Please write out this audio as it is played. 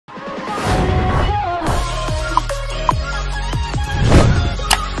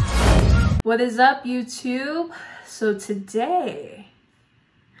What is up, YouTube? So today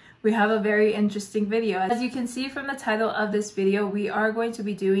we have a very interesting video. As you can see from the title of this video, we are going to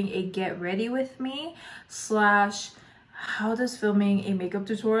be doing a get ready with me slash how does filming a makeup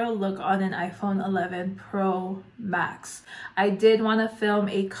tutorial look on an iPhone 11 Pro Max. I did want to film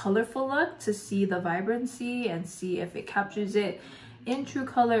a colorful look to see the vibrancy and see if it captures it in true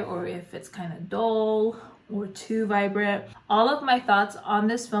color or if it's kind of dull or too vibrant. All of my thoughts on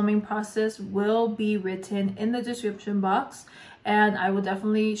this filming process will be written in the description box, and I will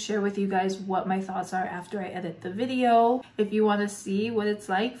definitely share with you guys what my thoughts are after I edit the video. If you want to see what it's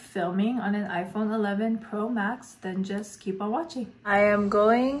like filming on an iPhone 11 Pro Max, then just keep on watching. I am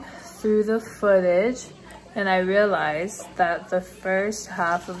going through the footage and I realized that the first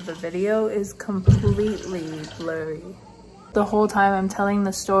half of the video is completely blurry. The whole time I'm telling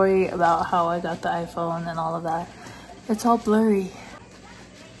the story about how I got the iPhone and all of that, it's all blurry.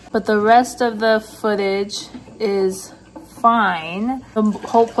 But the rest of the footage is fine. The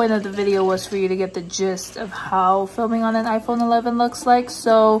whole point of the video was for you to get the gist of how filming on an iPhone 11 looks like.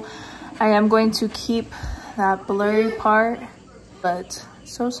 So I am going to keep that blurry part, but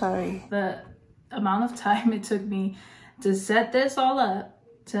so sorry. The amount of time it took me to set this all up,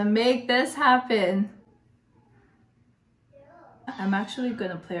 to make this happen. I'm actually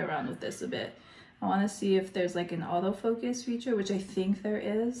gonna play around with this a bit. I want to see if there's like an autofocus feature, which I think there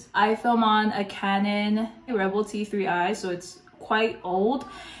is. I film on a Canon Rebel T3i, so it's quite old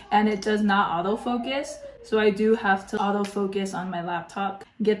and it does not autofocus. So I do have to autofocus on my laptop,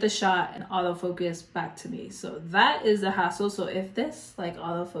 get the shot and autofocus back to me. So that is a hassle. So if this like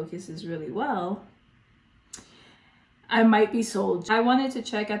autofocuses really well, I might be sold. I wanted to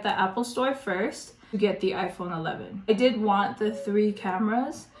check at the Apple Store first to get the iPhone 11. I did want the 3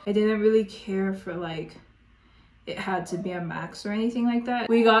 cameras. I didn't really care for like it had to be a max or anything like that.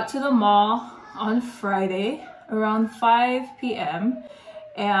 We got to the mall on Friday around 5 p.m.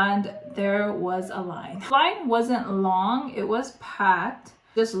 and there was a line. The line wasn't long, it was packed.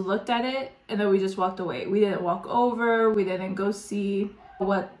 Just looked at it and then we just walked away. We didn't walk over, we didn't go see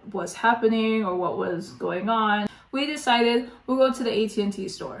what was happening or what was going on. We decided we'll go to the AT&T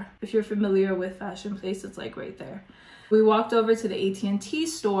store. If you're familiar with Fashion Place, it's like right there. We walked over to the AT&T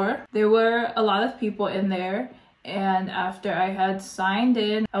store. There were a lot of people in there, and after I had signed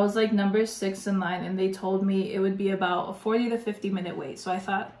in, I was like number 6 in line, and they told me it would be about a 40 to 50 minute wait. So I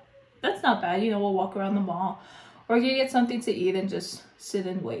thought, that's not bad, you know, we'll walk around the mall or get something to eat and just sit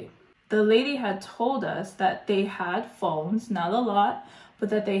and wait. The lady had told us that they had phones, not a lot, but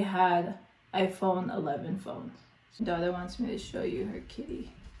that they had iPhone 11 phones. Daughter wants me to show you her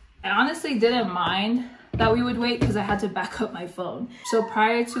kitty. I honestly didn't mind that we would wait because I had to back up my phone. So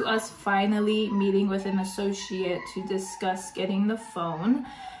prior to us finally meeting with an associate to discuss getting the phone,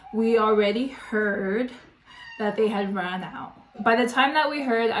 we already heard that they had run out. By the time that we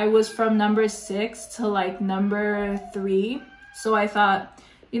heard, I was from number 6 to like number 3. So I thought,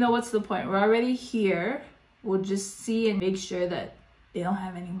 you know, what's the point? We're already here. We'll just see and make sure that they don't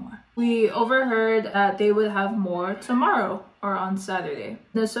have any more. We overheard that they would have more tomorrow or on Saturday.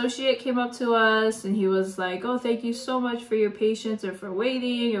 The associate came up to us and he was like, oh, thank you so much for your patience or for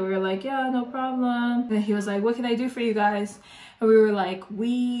waiting. And we were like, yeah, no problem. And he was like, what can I do for you guys? And we were like,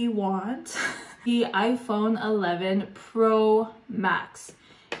 we want the iPhone 11 Pro Max.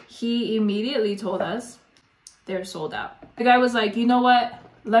 He immediately told us they're sold out. The guy was like, you know what?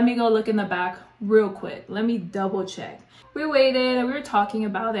 Let me go look in the back real quick. Let me double check. We waited and we were talking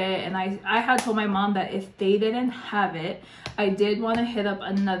about it, and I had told my mom that if they didn't have it, I did want to hit up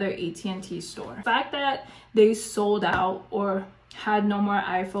another AT&T store. The fact that they sold out or had no more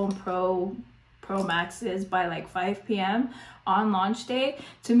iPhone Pro Maxes by like 5 p.m. on launch day,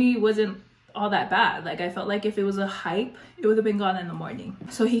 to me wasn't all that bad. Like I felt like if it was a hype, it would have been gone in the morning.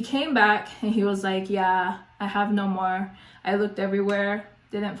 So he came back and he was like, yeah, I have no more. I looked everywhere.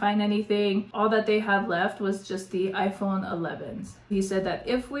 Didn't find anything. All that they had left was just the iPhone 11s. He said that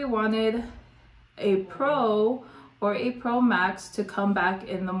if we wanted a Pro or a Pro Max to come back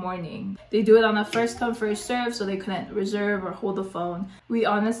in the morning, they do it on a first come first serve, so they couldn't reserve or hold the phone. We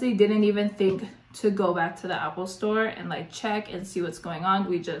honestly didn't even think to go back to the Apple store and like check and see what's going on.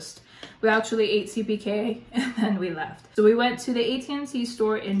 We actually ate CPK and then we left. So we went to the AT&T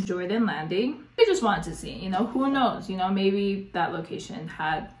store in Jordan Landing. We just wanted to see, you know, who knows, you know, maybe that location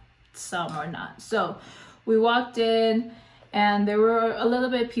had some or not. So we walked in and there were a little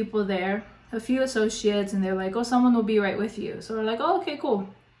bit of people there, a few associates, and they're like, oh, someone will be right with you. So we're like, oh, okay, cool.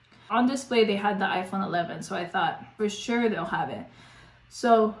 On display, they had the iPhone 11. So I thought for sure they'll have it.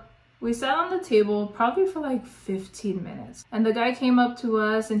 So We sat on the table probably for like 15 minutes. And the guy came up to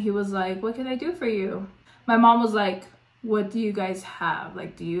us and he was like, what can I do for you? My mom was like, what do you guys have?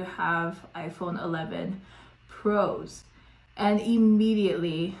 Like, do you have iPhone 11 Pros? And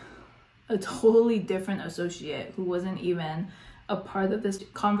immediately, a totally different associate who wasn't even a part of this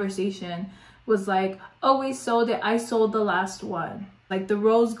conversation was like, oh, we sold it. I sold the last one. Like the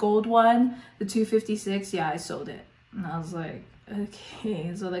rose gold one, the 256, yeah, I sold it. And I was like,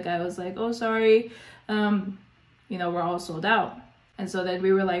 okay. So the guy was like, oh, sorry, you know, we're all sold out. And so then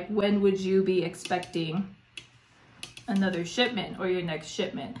we were like, when would you be expecting another shipment or your next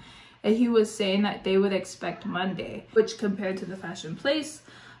shipment? And he was saying that they would expect Monday, which compared to the Fashion Place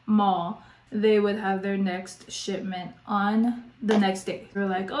mall, they would have their next shipment on the next day. We were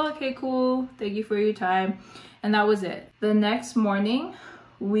like, oh, okay, cool. Thank you for your time. And that was it. The next morning,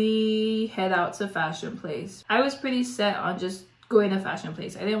 we head out to Fashion Place. I was pretty set on just going to Fashion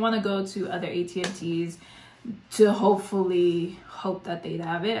Place. I didn't want to go to other AT&Ts to hopefully hope that they'd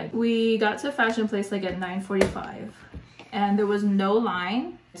have it. We got to Fashion Place like at 9:45 and there was no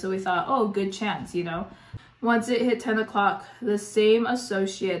line. So we thought, oh, good chance, you know. Once it hit 10 o'clock, the same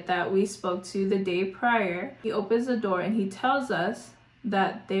associate that we spoke to the day prior, he opens the door and he tells us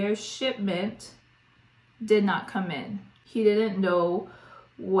that their shipment did not come in. He didn't know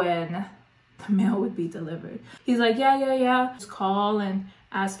when the mail would be delivered. He's like, yeah. Just call and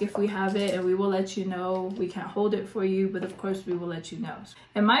ask if we have it and we will let you know. We can't hold it for you, but of course we will let you know.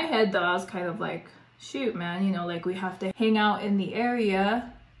 In my head though, I was kind of like, shoot, man, you know, like we have to hang out in the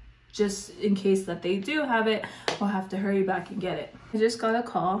area just in case that they do have it. We'll have to hurry back and get it. I just got a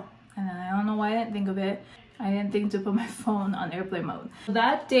call and I don't know why I didn't think of it. I didn't think to put my phone on airplane mode.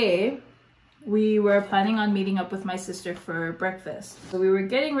 That day, we were planning on meeting up with my sister for breakfast. So we were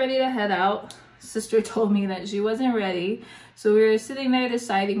getting ready to head out. Sister told me that she wasn't ready. So we were sitting there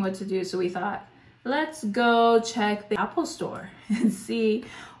deciding what to do. So we thought, let's go check the Apple store and see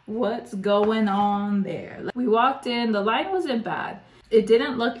what's going on there. We walked in, the line wasn't bad. It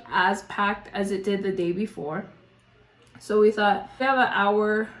didn't look as packed as it did the day before. So we thought, we have an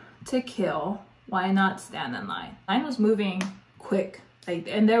hour to kill. Why not stand in line? Line was moving quick.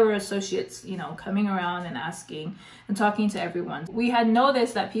 And there were associates, you know, coming around and asking and talking to everyone. We had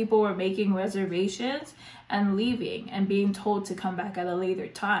noticed that people were making reservations and leaving and being told to come back at a later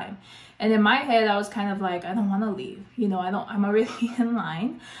time. And in my head, I was kind of like, I don't want to leave. You know, I'm already in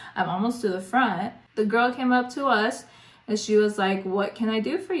line. I'm almost to the front. The girl came up to us and she was like, what can I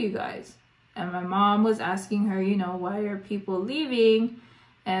do for you guys? And my mom was asking her, you know, why are people leaving?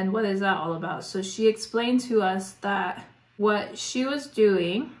 And what is that all about? So she explained to us that what she was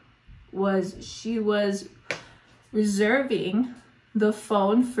doing was she was reserving the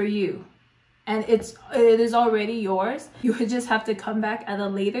phone for you. And it is already yours. You would just have to come back at a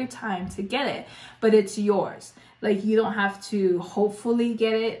later time to get it. But it's yours. Like, you don't have to hopefully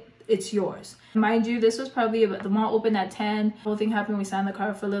get it. It's yours. Mind you, this was probably about, the mall opened at 10. The whole thing happened. We sat in the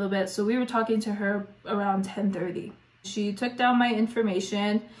car for a little bit. So we were talking to her around 10:30. She took down my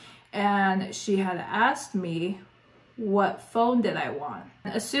information and she had asked me what phone did I want.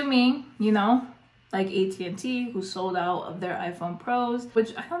 Assuming, you know, like AT&T, who sold out of their iPhone Pros,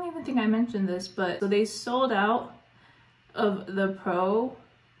 which I don't even think I mentioned this, but so they sold out of the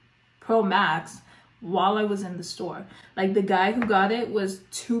Pro Max while I was in the store. Like, the guy who got it was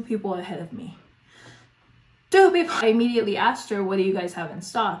 2 people ahead of me. 2 people! I immediately asked her, what do you guys have in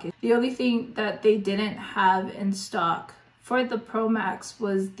stock? The only thing that they didn't have in stock for the Pro Max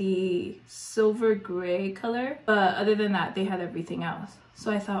was the silver gray color. But other than that, they had everything else.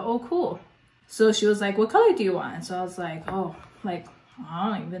 So I thought, oh, cool. So she was like, what color do you want? And so I was like, oh, like, I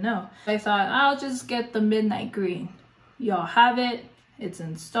don't even know. I thought, I'll just get the midnight green. Y'all have it. It's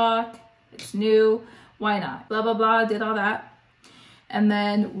in stock. It's new. Why not? Blah, blah, blah. Did all that. And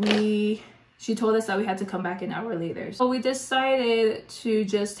then she told us that we had to come back an hour later. So we decided to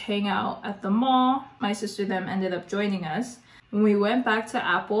just hang out at the mall. My sister then ended up joining us. When we went back to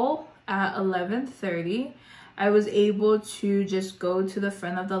Apple at 11:30, I was able to just go to the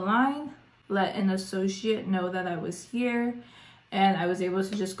front of the line, let an associate know that I was here, and I was able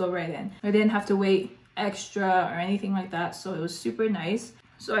to just go right in. I didn't have to wait extra or anything like that, so it was super nice.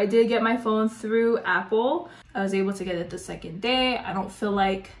 So I did get my phone through Apple. I was able to get it the second day. I don't feel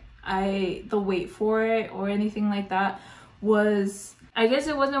like the wait for it or anything like that was, I guess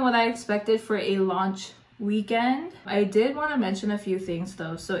it wasn't what I expected for a launch weekend. I did want to mention a few things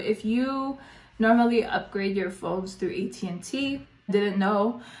though. So if you normally upgrade your phones through AT&T, didn't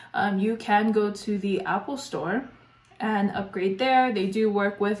know, you can go to the Apple store and upgrade there. They do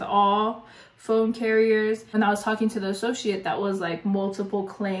work with all phone carriers. When I was talking to the associate, that was like multiple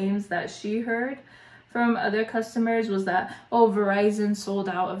claims that she heard from other customers was that, oh, Verizon sold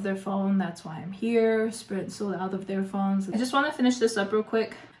out of their phone, that's why I'm here. Sprint sold out of their phones. I just want to finish this up real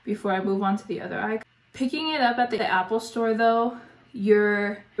quick before I move on to the other eye. Picking it up at the Apple store though,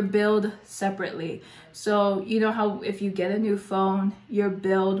 you're billed separately. So you know how if you get a new phone, you're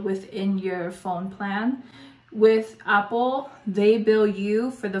billed within your phone plan. With Apple, they bill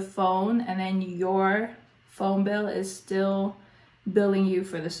you for the phone, and then your phone bill is still billing you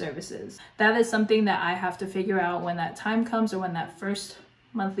for the services. That is something that I have to figure out when that time comes, or when that first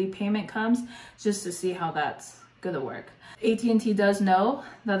monthly payment comes, just to see how that's gonna work. AT&T does know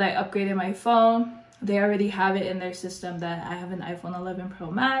that I upgraded my phone. They already have it in their system that I have an iPhone 11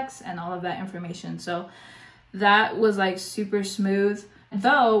 Pro Max and all of that information. So that was like super smooth.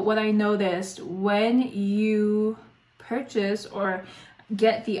 Though what I noticed, when you purchase or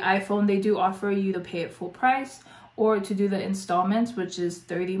get the iPhone, they do offer you to pay it full price or to do the installments, which is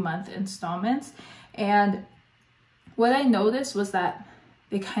 30-month installments. And what I noticed was that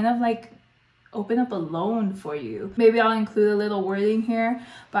they kind of like open up a loan for you. Maybe I'll include a little wording here,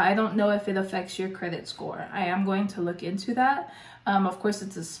 but I don't know if it affects your credit score. I am going to look into that. Of course,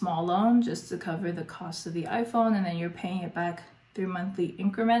 it's a small loan just to cover the cost of the iPhone, and then you're paying it back through monthly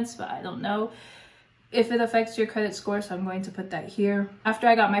increments, but I don't know if it affects your credit score, so I'm going to put that here. After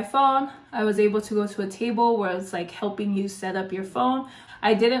I got my phone, I was able to go to a table where it's like helping you set up your phone.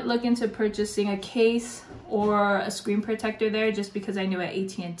 I didn't look into purchasing a case or a screen protector there just because I knew at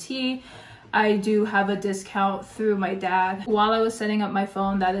AT&T I do have a discount through my dad. While I was setting up my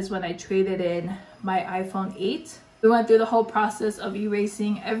phone, that is when I traded in my iPhone 8. We went through the whole process of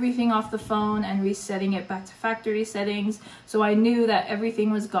erasing everything off the phone and resetting it back to factory settings. So I knew that everything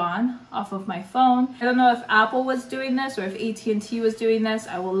was gone off of my phone. I don't know if Apple was doing this or if AT&T was doing this.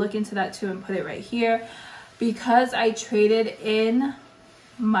 I will look into that too and put it right here. Because I traded in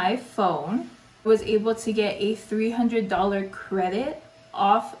my phone, I was able to get a $300 credit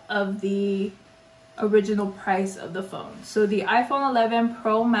off of the original price of the phone. So the iPhone 11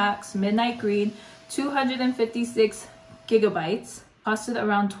 Pro Max Midnight Green, 256 gigabytes, costed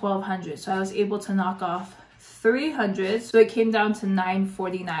around $1,200. So I was able to knock off $300. So it came down to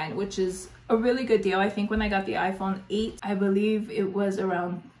 $949, which is a really good deal. I think when I got the iPhone 8, I believe it was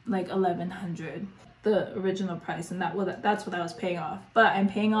around like $1,100, the original price, and that's what I was paying off. But I'm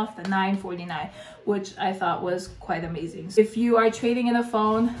paying off the $949, which I thought was quite amazing. If you are trading in a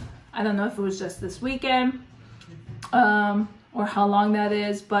phone, I don't know if it was just this weekend or how long that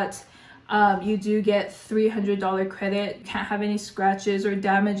is, but you do get $300 credit. You can't have any scratches or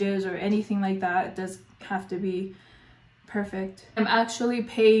damages or anything like that. It does have to be perfect. I'm actually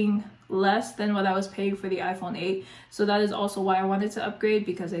paying less than what I was paying for the iPhone 8, so that is also why I wanted to upgrade,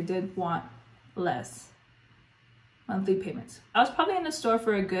 because I did want less monthly payments. I was probably in the store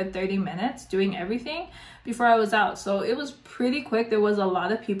for a good 30 minutes doing everything before I was out, so it was pretty quick. There was a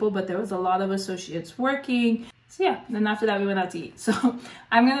lot of people, but there was a lot of associates working. So yeah, then after that we went out to eat. So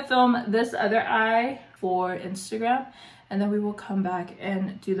I'm gonna film this other eye for Instagram, and then we will come back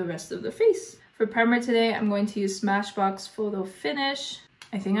and do the rest of the face. For primer today, I'm going to use Smashbox Photo Finish.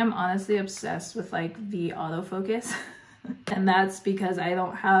 I think I'm honestly obsessed with like the autofocus. And that's because I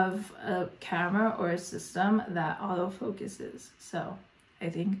don't have a camera or a system that autofocuses. So I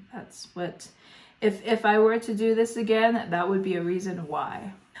think that's what, if I were to do this again, that would be a reason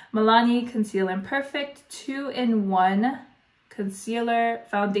why. Milani Conceal and Perfect 2-in-1 concealer,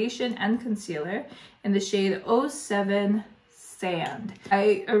 foundation and concealer in the shade 07 Sand.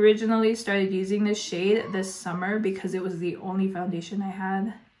 I originally started using this shade this summer because it was the only foundation I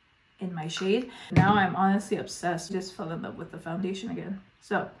had in my shade. Now I'm honestly obsessed. Just fell in love with the foundation again.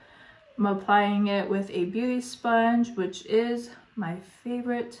 So I'm applying it with a beauty sponge, which is my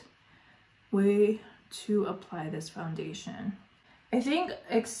favorite way to apply this foundation. I think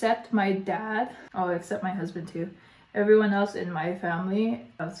except my dad, oh, except my husband too, everyone else in my family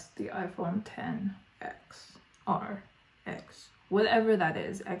has the iPhone 10X, R, X, whatever that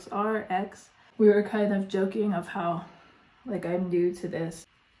is, XR, X. We were kind of joking of how like I'm new to this.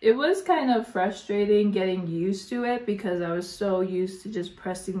 It was kind of frustrating getting used to it because I was so used to just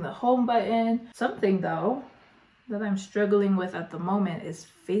pressing the home button. Something though that I'm struggling with at the moment is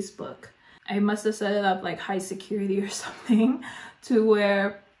Facebook. I must have set it up like high security or something to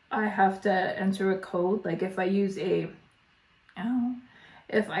where I have to enter a code. Like if I use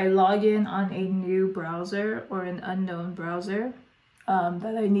if I log in on a new browser or an unknown browser,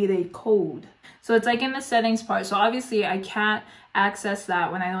 that I need a code. So it's like in the settings part. So obviously I can't access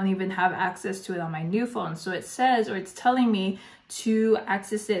that when I don't even have access to it on my new phone. So it says, or it's telling me to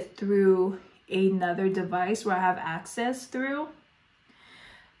access it through another device where I have access through.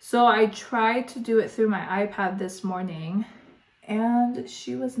 So I tried to do it through my iPad this morning, and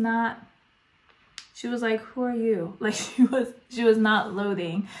she was like, who are you? Like she was not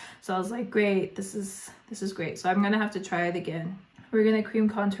loading. So I was like, great, this is great. So I'm gonna have to try it again. We're gonna cream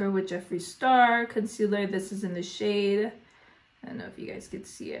contour with Jeffree Star concealer. This is in the shade, I don't know if you guys could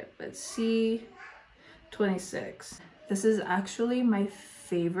see it, but C26. This is actually my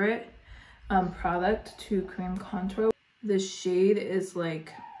favorite product to cream contour. The shade is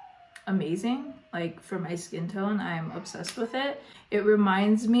like amazing. Like for my skin tone, I'm obsessed with it. It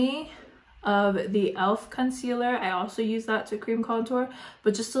reminds me of the e.l.f. concealer. I also use that to cream contour,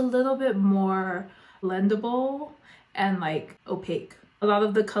 but just a little bit more blendable and like opaque. A lot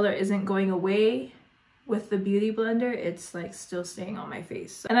of the color isn't going away with the beauty blender. It's like still staying on my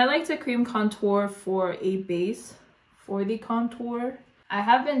face. And I like to cream contour for a base for the contour. I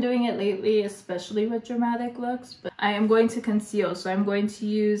have been doing it lately, especially with dramatic looks, but I am going to conceal. So I'm going to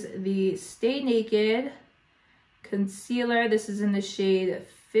use the Stay Naked concealer. This is in the shade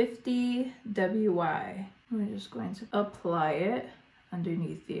 50 WY. We're just going to apply it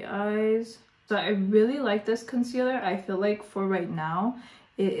underneath the eyes. So I really like this concealer. I feel like for right now,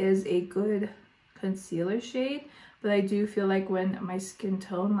 it is a good concealer shade, but I do feel like when my skin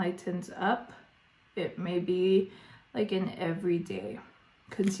tone lightens up, it may be like an everyday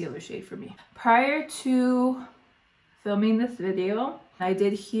concealer shade for me. Prior to filming this video, I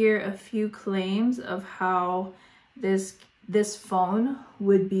did hear a few claims of how this phone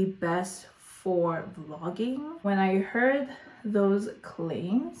would be best for vlogging. When I heard those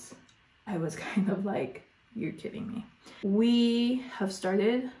claims, I was kind of like, you're kidding me. We have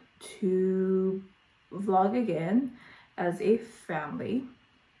started to vlog again as a family.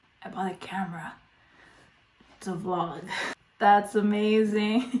 I bought a camera to vlog. That's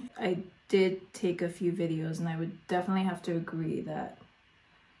amazing. I did take a few videos, and I would definitely have to agree that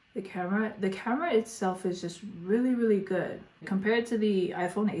the camera itself is just really, really good. Compared to the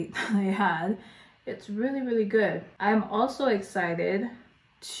iPhone 8 that I had, it's really, really good. I'm also excited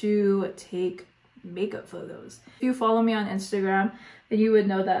to take makeup photos. If you follow me on Instagram, then you would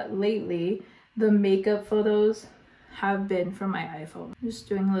know that lately the makeup photos have been from my iPhone. Just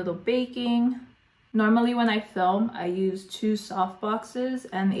doing a little baking. Normally when I film, I use 2 softboxes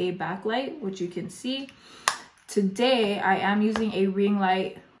and a backlight, which you can see. Today, I am using a ring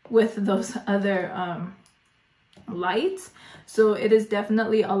light with those other lights. So it is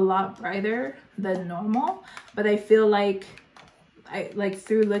definitely a lot brighter than normal, but I feel like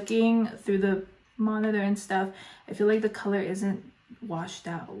through looking through the monitor and stuff, I feel like the color isn't washed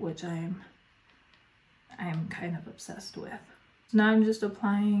out, which I'm kind of obsessed with. So now I'm just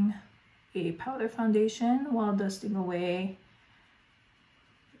applying a powder foundation while dusting away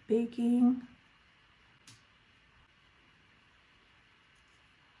baking.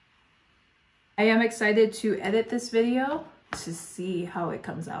 I am excited to edit this video to see how it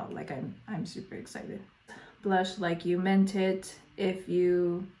comes out. Like I'm super excited. Blush Like You Meant It. If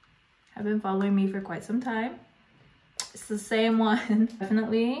you have been following me for quite some time, it's the same one.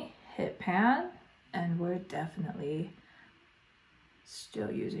 Definitely hit pan, and we're definitely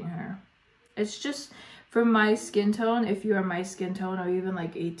still using her. It's just for my skin tone. If you are my skin tone, or even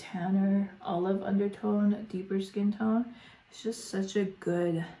like a tanner, olive undertone, deeper skin tone, it's just such a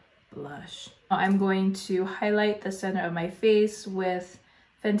good blush. I'm going to highlight the center of my face with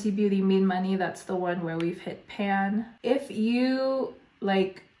Fenty Beauty Mean Money. That's the one where we've hit pan. If you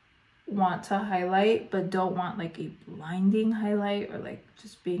like want to highlight but don't want like a blinding highlight, or like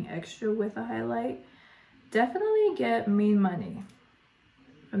just being extra with a highlight, definitely get Mean Money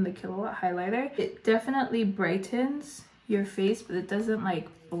from the Kilowatt highlighter. It definitely brightens your face, but it doesn't like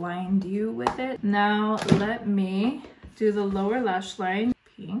blind you with it. Now let me do the lower lash line,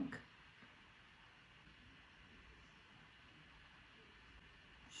 pink.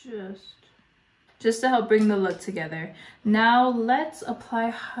 Just to help bring the look together. Now let's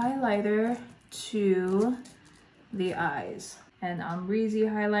apply highlighter to the eyes. And Breezy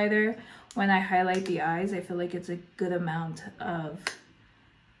highlighter. When I highlight the eyes, I feel like it's a good amount of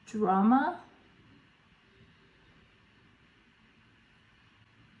drama.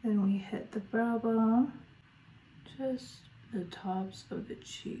 Then we hit the brow bone, just the tops of the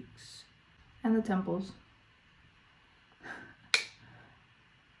cheeks and the temples.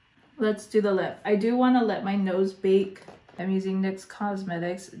 Let's do the lip. I do want to let my nose bake. I'm using NYX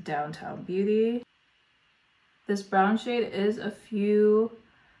Cosmetics Downtown Beauty. This brown shade is a few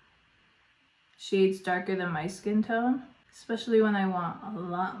shades darker than my skin tone, especially when I want a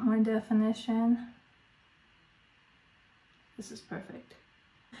lot more definition. This is perfect.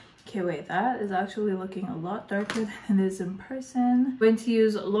 Okay, wait, that is actually looking a lot darker than it is in person. I'm going to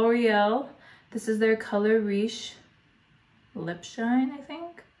use L'Oreal. This is their Color Riche Lip Shine, I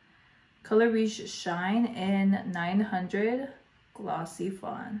think. Color Riche Shine in 900 Glossy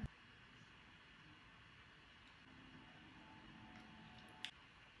Fawn.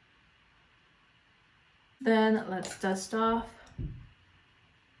 Then let's dust off.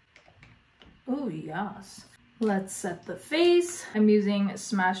 Oh, yes. Let's set the face. I'm using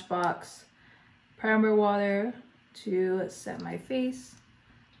Smashbox primer water to set my face.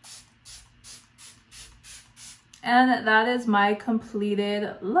 And that is my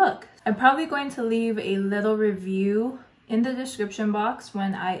completed look. I'm probably going to leave a little review in the description box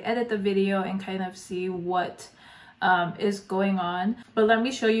when I edit the video and kind of see what is going on. But let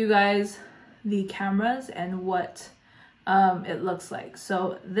me show you guys the cameras and what it looks like.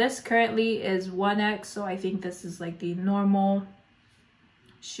 So this currently is 1x, so I think this is like the normal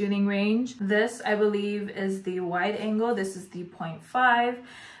shooting range. This, I believe, is the wide angle. This is the 0.5.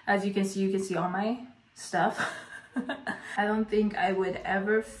 As you can see all my stuff. I don't think I would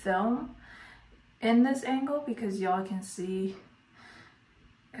ever film in this angle because y'all can see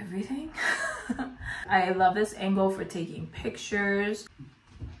everything. I love this angle for taking pictures.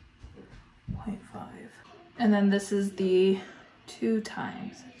 0.5. And then this is the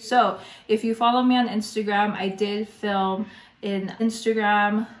 2x. So if you follow me on Instagram, I did film an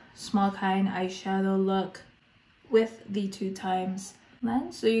Instagram small kind eyeshadow look with the 2x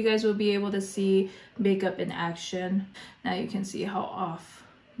lens, so you guys will be able to see makeup in action. Now you can see how off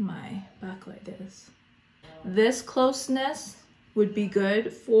my backlight is. This closeness would be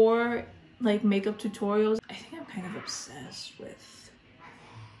good for like makeup tutorials. I think I'm kind of obsessed with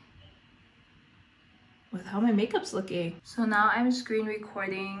how my makeup's looking. So now I'm screen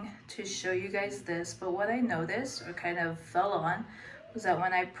recording to show you guys this, but what I noticed or kind of fell on was that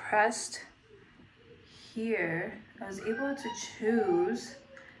when I pressed here, I was able to choose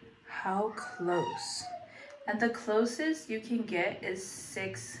how close. And the closest you can get is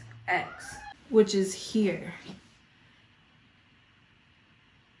 6x, which is here.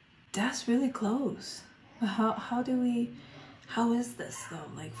 That's really close. How is this though,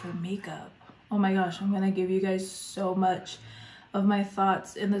 like for makeup? Oh my gosh, I'm gonna give you guys so much of my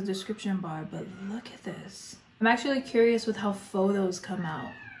thoughts in the description bar, but look at this. I'm actually curious with how photos come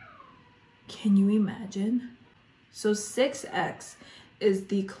out. Can you imagine? So 6x is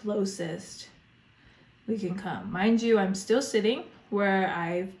the closest we can come. Mind you, I'm still sitting where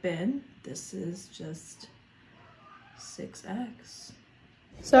I've been. This is just 6x.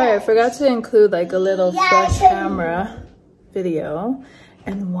 Sorry, I forgot to include like a little fresh camera video.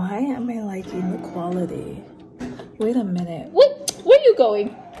 And why am I liking the quality? Wait a minute. What? Where are you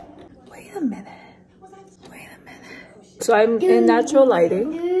going? Wait a minute. Wait a minute. So I'm in natural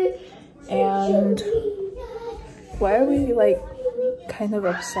lighting. And why are we like kind of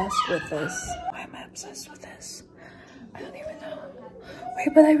obsessed with this? Why am I obsessed with this? I don't even know.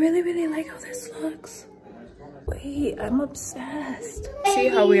 Wait, but I really like how this looks. Wait, I'm obsessed. See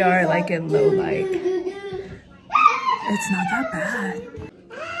how we are like in low light. It's not that bad.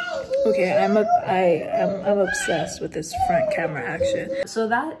 Okay, I'm obsessed with this front camera action. So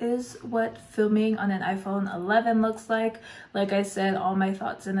that is what filming on an iPhone 11 looks like. Like I said, all my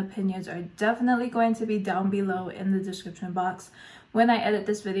thoughts and opinions are definitely going to be down below in the description box when I edit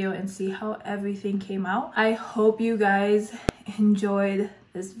this video and see how everything came out. I hope you guys enjoyed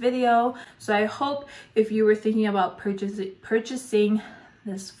this video. So I hope if you were thinking about purchasing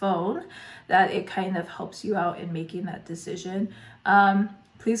this phone, that it kind of helps you out in making that decision.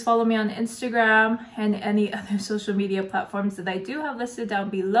 Please follow me on Instagram and any other social media platforms that I do have listed down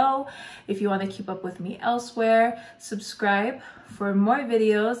below. If you want to keep up with me elsewhere, subscribe for more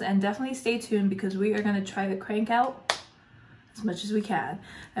videos and definitely stay tuned because we are going to try to crank out as much as we can.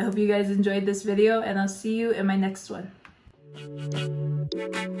 I hope you guys enjoyed this video and I'll see you in my next one.